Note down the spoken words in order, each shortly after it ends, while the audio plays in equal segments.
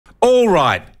All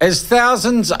right. As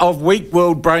thousands of weak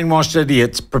world brainwashed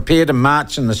idiots prepare to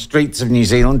march in the streets of New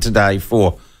Zealand today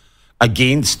for,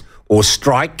 against, or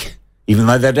strike, even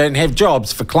though they don't have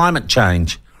jobs, for climate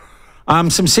change,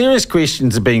 some serious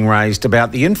questions are being raised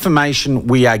about the information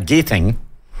we are getting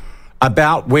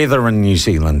about weather in New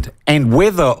Zealand and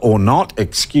whether or not,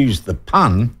 excuse the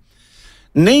pun,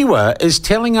 NIWA is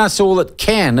telling us all it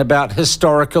can about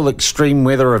historical extreme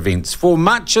weather events. For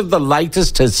much of the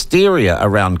latest hysteria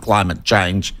around climate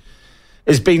change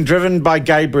has been driven by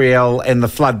Gabrielle and the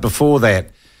flood before that,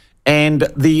 and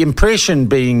the impression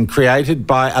being created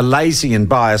by a lazy and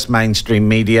biased mainstream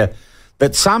media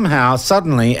that somehow,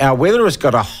 suddenly, our weather has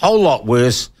got a whole lot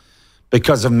worse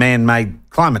because of man-made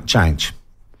climate change.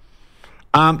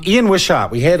 Ian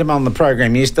Wishart, we had him on the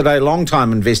program yesterday,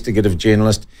 long-time investigative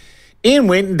journalist. Ian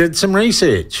went and did some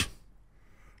research.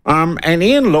 And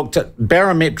Ian looked at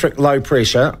barometric low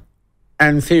pressure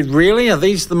and said, really, are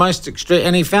these the most extreme?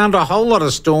 And he found a whole lot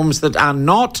of storms that are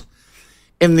not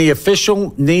in the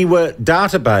official NIWA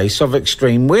database of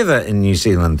extreme weather in New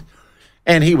Zealand.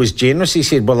 And he was generous. He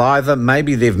said, well, either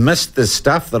maybe they've missed this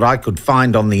stuff that I could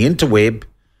find on the interweb,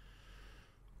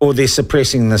 or they're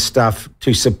suppressing this stuff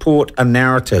to support a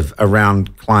narrative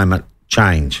around climate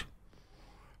change.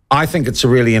 I think it's a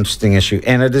really interesting issue,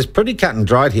 and it is pretty cut and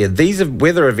dried here. These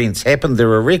weather events happen, there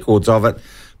are records of it,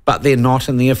 but they're not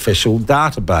in the official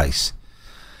database.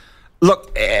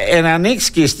 Look, and our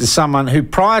next guest is someone who,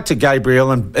 prior to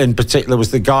Gabriel in particular,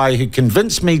 was the guy who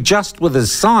convinced me just with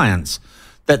his science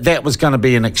that was going to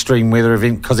be an extreme weather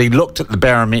event, because he looked at the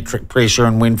barometric pressure,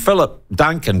 and when Phillip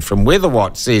Duncan from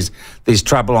WeatherWatch says there's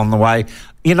trouble on the way,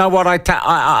 you know what, I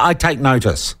take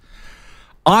notice.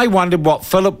 I wondered what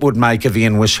Phillip would make of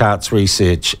Ian Wishart's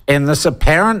research and this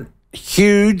apparent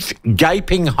huge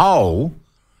gaping hole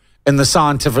in the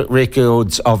scientific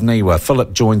records of NIWA.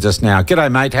 Phillip joins us now.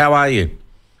 G'day, mate. How are you?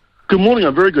 Good morning.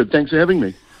 I'm very good. Thanks for having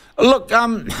me. Look,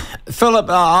 Phillip,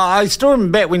 I still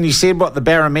remember back when you said what the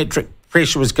barometric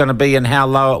pressure was going to be and how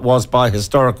low it was by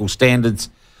historical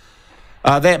standards.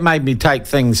 That made me take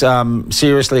things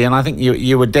seriously, and I think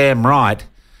you were damn right.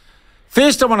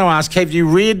 First, I want to ask, have you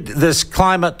read this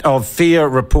Climate of Fear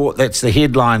report? That's the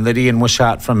headline that Ian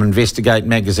Wishart from Investigate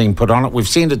magazine put on it. We've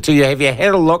sent it to you. Have you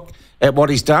had a look at what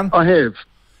he's done? I have.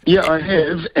 Yeah, I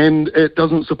have, and it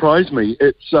doesn't surprise me.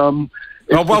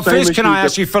 Well, first, can I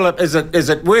ask you, Phillip, is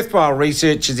it worthwhile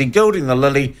research? Is he gilding the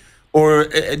lily, or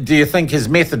do you think his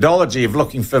methodology of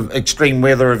looking for extreme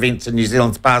weather events in New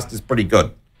Zealand's past is pretty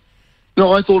good?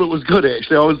 No, I thought it was good,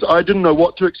 actually. I didn't know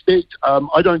what to expect.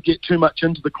 I don't get too much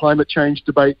into the climate change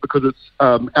debate because it's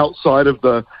outside of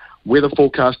the weather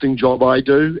forecasting job I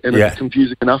do, and It's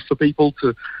confusing enough for people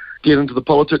to get into the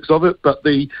politics of it. But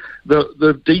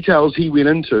the details he went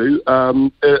into,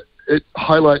 it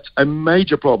highlights a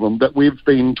major problem that we've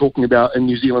been talking about in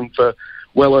New Zealand for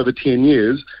well over 10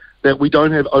 years, that we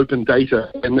don't have open data,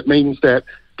 and it means that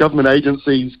government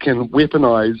agencies can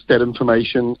weaponise that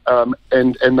information,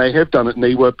 and they have done it in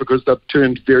NIWA because they've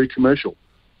turned very commercial.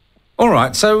 All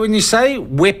right, so when you say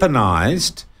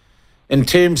weaponised in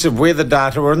terms of weather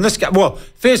data, or in this case, well,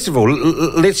 first of all,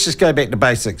 let's just go back to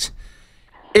basics.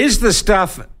 Is the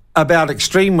stuff about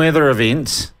extreme weather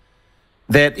events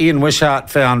that Ian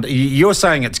Wishart found, you're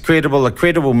saying it's credible, a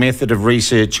credible method of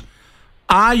research.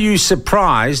 Are you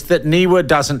surprised that NIWA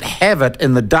doesn't have it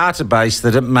in the database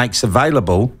that it makes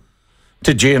available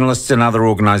to journalists and other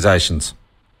organisations?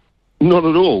 Not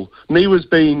at all. NIWA's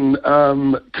been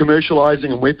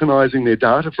commercialising and weaponising their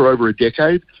data for over a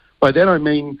decade. By that I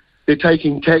mean they're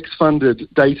taking tax-funded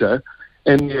data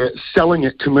and they're selling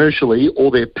it commercially,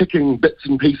 or they're picking bits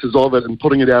and pieces of it and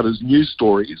putting it out as news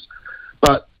stories.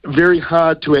 But very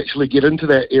hard to actually get into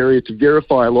that area to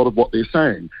verify a lot of what they're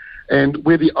saying. And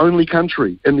we're the only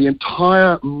country in the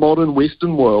entire modern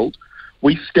Western world.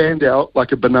 We stand out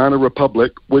like a banana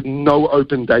republic with no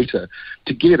open data.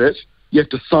 To get it, you have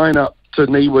to sign up to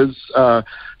NIWA's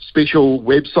special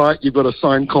website. You've got to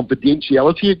sign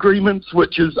confidentiality agreements,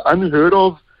 which is unheard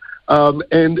of.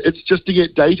 And it's just to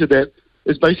get data that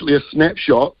is basically a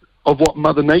snapshot of what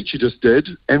Mother Nature just did,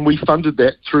 and we funded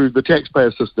that through the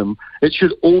taxpayer system. It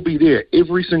should all be there,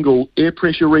 every single air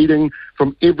pressure reading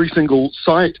from every single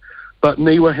site. But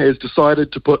NIWA has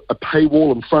decided to put a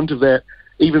paywall in front of that,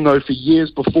 even though for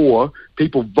years before,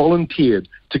 people volunteered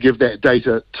to give that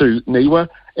data to NIWA,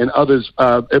 and others,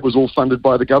 it was all funded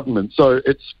by the government. So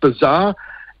it's bizarre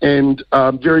and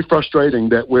very frustrating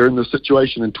that we're in this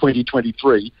situation in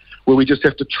 2023 where we just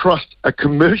have to trust a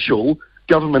commercial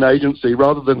government agency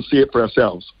rather than see it for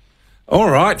ourselves. All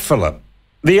right, Phillip.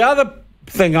 The other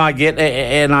thing I get,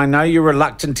 and I know you're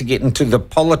reluctant to get into the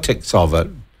politics of it,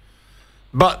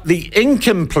 But the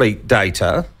incomplete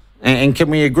data, and can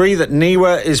we agree that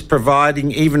NIWA is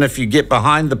providing, even if you get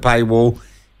behind the paywall,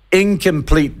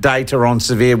 incomplete data on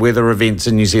severe weather events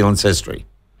in New Zealand's history?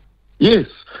 Yes,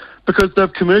 because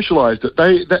they've commercialised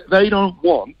it. They don't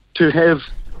want to have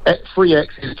free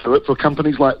access to it for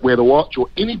companies like Weather Watch or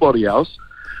anybody else,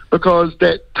 because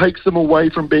that takes them away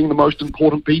from being the most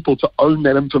important people to own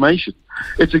that information.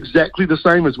 It's exactly the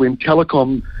same as when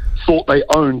Telecom thought they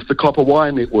owned the copper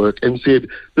wire network and said,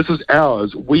 this is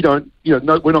ours. We don't, we're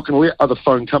not going to let other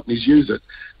phone companies use it.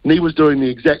 NIWA's doing the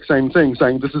exact same thing,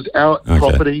 saying this is our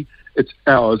property, it's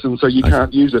ours, and so you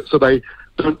can't use it. So they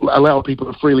don't allow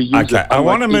people to freely use it. I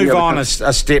want to move on a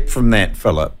step from that,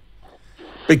 Phillip.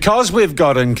 Because we've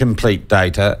got incomplete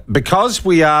data, because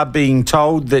we are being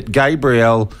told that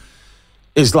Gabriel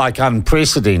is like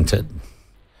unprecedented,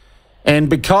 and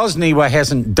because NIWA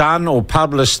hasn't done or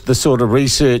published the sort of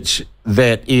research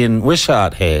that Ian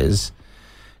Wishart has,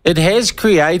 it has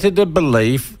created a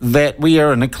belief that we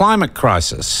are in a climate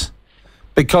crisis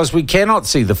because we cannot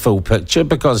see the full picture,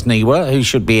 because NIWA, who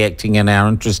should be acting in our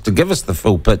interest to give us the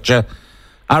full picture,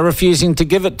 are refusing to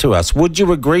give it to us. Would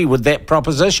you agree with that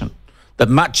proposition? That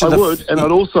much of I would, and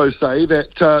I'd also say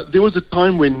that there was a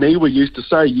time when NIWA used to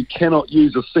say you cannot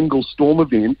use a single storm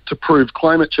event to prove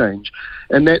climate change,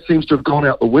 and that seems to have gone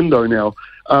out the window now.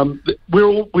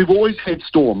 We've always had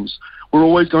storms. We're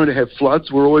always going to have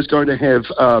floods. We're always going to have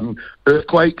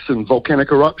earthquakes and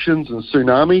volcanic eruptions and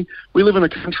tsunami. We live in a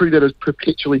country that is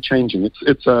perpetually changing.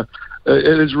 It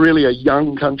is really a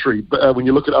young country when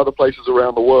you look at other places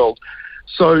around the world.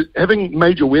 So having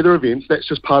major weather events, that's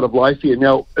just part of life here.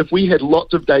 Now, if we had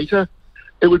lots of data,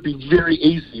 it would be very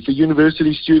easy for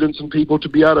university students and people to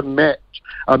be able to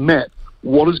map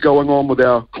what is going on with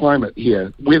our climate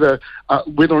here, whether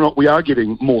or not we are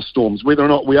getting more storms, whether or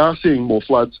not we are seeing more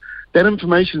floods. That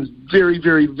information is very,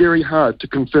 very, very hard to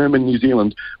confirm in New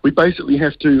Zealand. We basically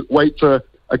have to wait for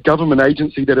a government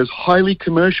agency that is highly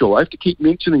commercial. I have to keep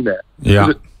mentioning that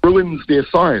because it ruins their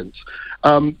science,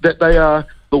 that they are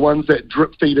the ones that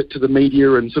drip feed it to the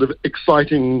media and sort of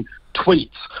exciting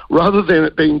tweets, rather than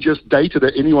it being just data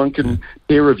that anyone can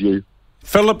peer review.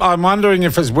 Phillip, I'm wondering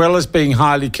if, as well as being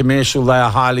highly commercial, they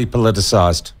are highly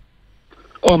politicised.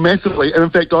 Oh, massively. And in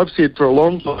fact, I've said for a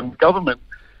long time, government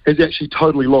has actually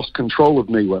totally lost control of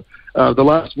NIWA. The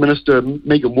last minister,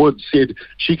 Megan Woods, said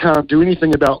she can't do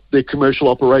anything about their commercial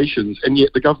operations, and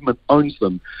yet the government owns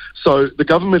them. So the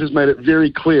government has made it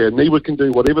very clear NIWA can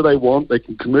do whatever they want. They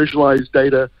can commercialise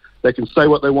data, they can say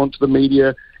what they want to the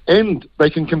media, and they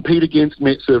can compete against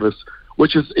Met Service,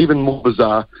 which is even more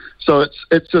bizarre. So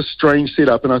it's a strange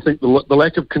setup, and I think the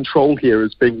lack of control here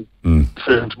is being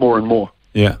confirmed more and more.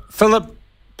 Yeah. Phillip,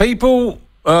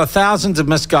 thousands of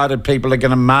misguided people are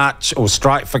going to march or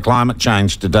strike for climate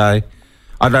change today.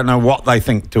 I don't know what they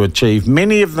think to achieve.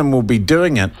 Many of them will be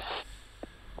doing it,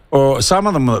 or some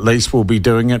of them at least will be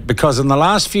doing it, because in the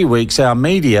last few weeks our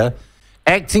media,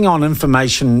 acting on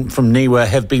information from NIWA,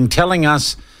 have been telling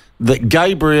us that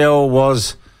Gabriel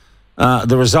was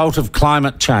the result of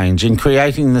climate change, and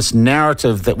creating this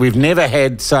narrative that we've never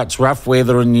had such rough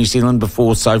weather in New Zealand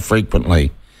before so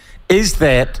frequently. Is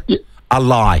that a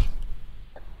lie?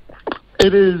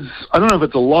 It is. I don't know if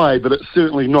it's a lie, but it's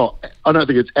certainly not. I don't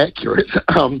think it's accurate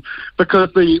because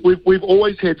we've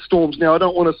always had storms. Now, I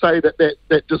don't want to say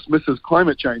that dismisses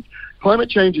climate change. Climate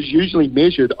change is usually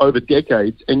measured over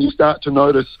decades, and you start to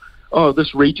notice, oh,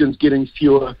 this region's getting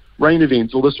fewer rain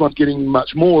events, or this one's getting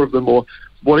much more of them, or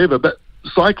whatever. But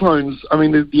cyclones, I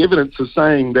mean, the evidence is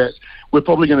saying that we're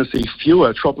probably going to see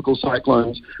fewer tropical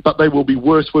cyclones, but they will be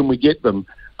worse when we get them.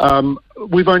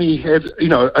 We've only had,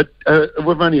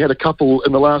 a couple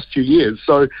in the last few years,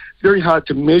 so it's very hard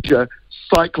to measure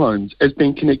cyclones as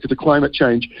being connected to climate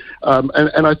change.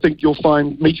 And I think you'll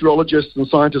find meteorologists and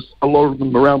scientists, a lot of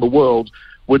them around the world,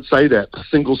 would say that a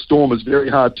single storm is very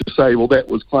hard to say, well, that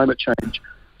was climate change.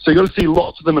 So you've got to see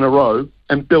lots of them in a row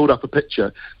and build up a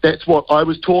picture. That's what I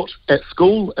was taught at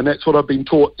school, and that's what I've been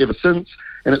taught ever since.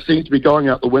 And it seems to be going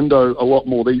out the window a lot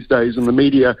more these days. And the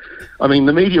media, I mean,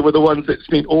 the media were the ones that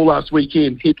spent all last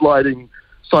weekend headlining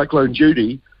Cyclone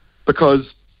Judy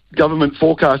because government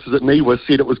forecasters at NIWA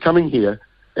said it was coming here,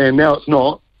 and now it's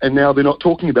not, and now they're not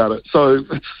talking about it. So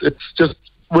it's just,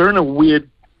 we're in a weird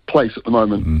place at the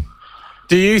moment. Mm-hmm.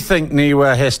 Do you think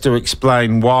NIWA has to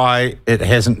explain why it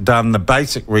hasn't done the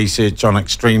basic research on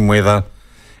extreme weather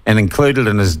and included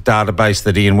in his database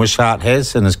that Ian Wishart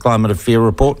has in his Climate of Fear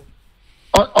report?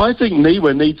 I think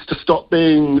NIWA needs to stop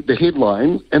being the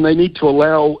headline, and they need to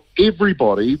allow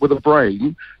everybody with a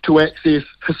brain to access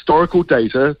historical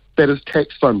data that is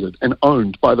tax-funded and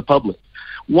owned by the public.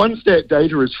 Once that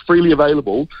data is freely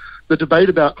available, the debate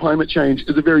about climate change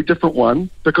is a very different one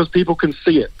because people can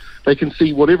see it. They can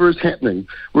see whatever is happening.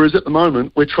 Whereas at the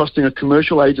moment, we're trusting a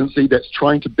commercial agency that's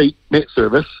trying to beat Met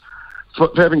Service for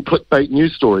having clickbait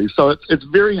news stories. So it's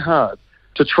very hard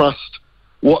to trust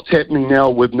what's happening now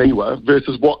with NIWA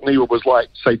versus what NIWA was like,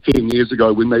 say, 10 years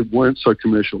ago when they weren't so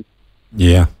commercial.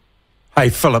 Yeah. Hey,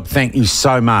 Phillip, thank you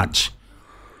so much.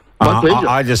 My pleasure.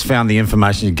 I just found the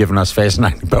information you've given us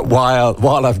fascinating, but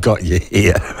while I've got you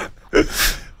here,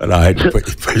 and I hate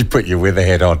to put your weather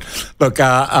hat on. Look,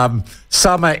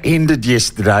 summer ended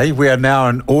yesterday. We are now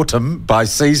in autumn by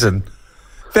season.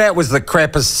 That was the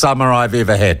crappiest summer I've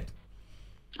ever had.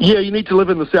 Yeah, you need to live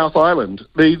in the South Island.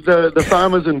 The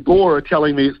farmers in Gore are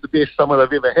telling me it's the best summer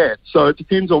they've ever had. So it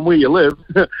depends on where you live.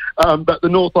 But the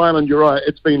North Island, you're right,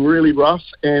 it's been really rough.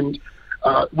 And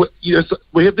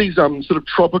we have these sort of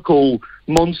tropical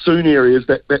monsoon areas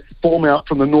that form out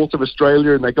from the north of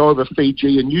Australia, and they go over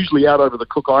Fiji and usually out over the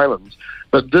Cook Islands.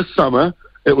 But this summer,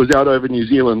 it was out over New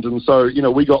Zealand. And so,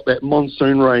 we got that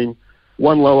monsoon rain,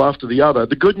 one low after the other.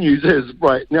 The good news is,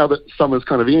 right, now that summer's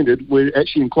kind of ended, we're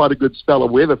actually in quite a good spell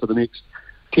of weather for the next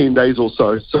 10 days or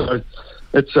so. So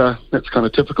that's kind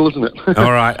of typical, isn't it?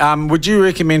 All right. Would you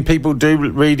recommend people do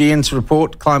read Ian's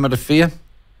report, Climate of Fear?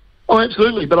 Oh,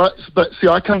 absolutely. But see,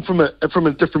 I come from a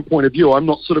different point of view. I'm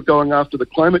not sort of going after the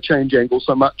climate change angle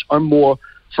so much. I'm more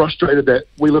frustrated that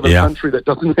we live in a country that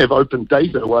doesn't have open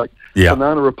data, like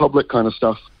Banana Republic kind of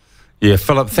stuff. Yeah,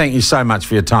 Phillip, thank you so much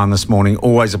for your time this morning.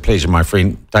 Always a pleasure, my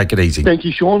friend. Take it easy. Thank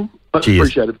you, Sean. Much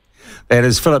appreciated. That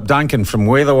is Phillip Duncan from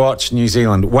Weatherwatch New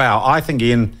Zealand. Wow, I think,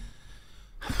 Ian,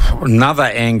 another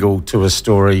angle to a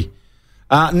story.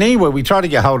 NIWA, we tried to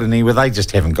get hold of NIWA. They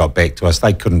just haven't got back to us.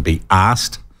 They couldn't be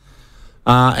asked.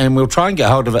 And we'll try and get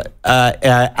hold of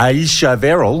Aisha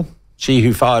Verrill, she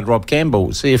who fired Rob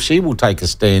Campbell, see if she will take a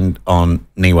stand on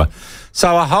NIWA.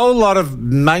 So a whole lot of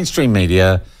mainstream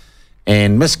media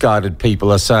and misguided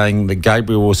people are saying that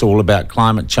Gabriel was all about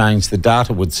climate change. The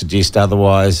data would suggest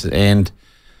otherwise. And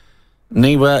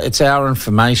NIWA, it's our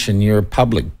information. You're a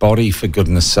public body, for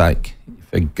goodness sake.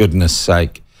 For goodness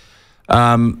sake.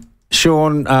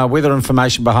 Sean, weather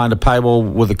information behind a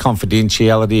paywall with a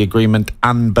confidentiality agreement.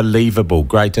 Unbelievable.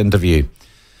 Great interview.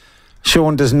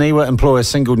 Sean, does NIWA employ a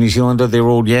single New Zealander? They're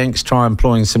all Yanks. Try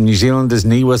employing some New Zealanders.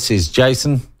 NIWA, says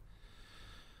Jason.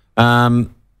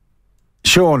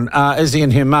 Sean, is he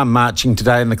and her mum marching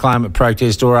today in the climate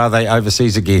protest, or are they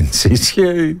overseas again? Says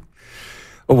you.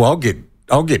 Oh,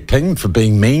 I'll get pinged for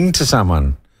being mean to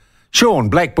someone. Sean,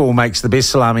 Blackball makes the best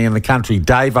salami in the country.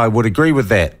 Dave, I would agree with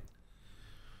that.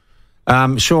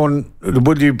 Sean,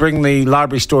 would you bring the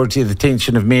library story to the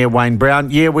attention of Mayor Wayne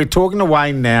Brown? Yeah, we're talking to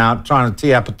Wayne now, trying to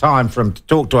tee up a time for him to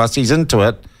talk to us. He's into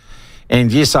it.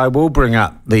 And yes, I will bring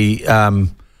up the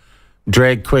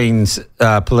drag queens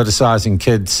politicising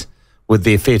kids with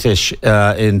their fetish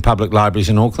in public libraries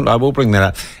in Auckland. I will bring that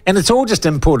up. And it's all just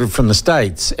imported from the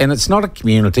States. And it's not a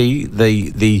community,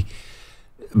 the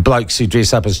blokes who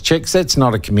dress up as chicks. That's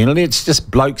not a community. It's just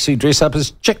blokes who dress up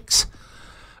as chicks.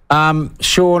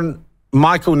 Sean,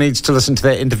 Michael needs to listen to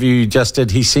that interview you just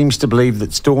did. He seems to believe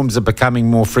that storms are becoming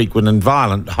more frequent and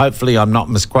violent. Hopefully I'm not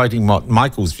misquoting what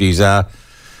Michael's views are.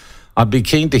 I'd be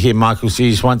keen to hear Michael's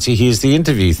views once he hears the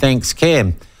interview. Thanks,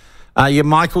 Cam.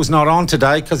 Michael's not on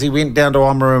today because he went down to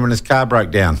Oamaru and his car broke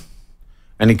down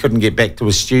and he couldn't get back to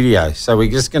his studio. So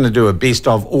we're just going to do a best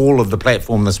of all of the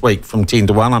platform this week from 10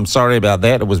 to 1. I'm sorry about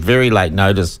that. It was very late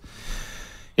notice.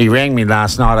 He rang me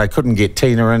last night. I couldn't get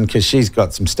Tina in because she's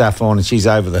got some stuff on and she's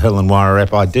over the hill in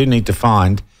Wairarapa. I do need to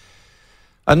find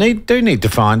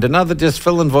another just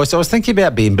fill-in voice. I was thinking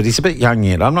about Ben, but he's a bit young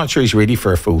yet. I'm not sure he's ready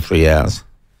for a full 3 hours.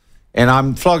 And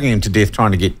I'm flogging him to death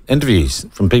trying to get interviews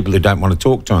from people who don't want to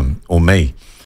talk to him or me.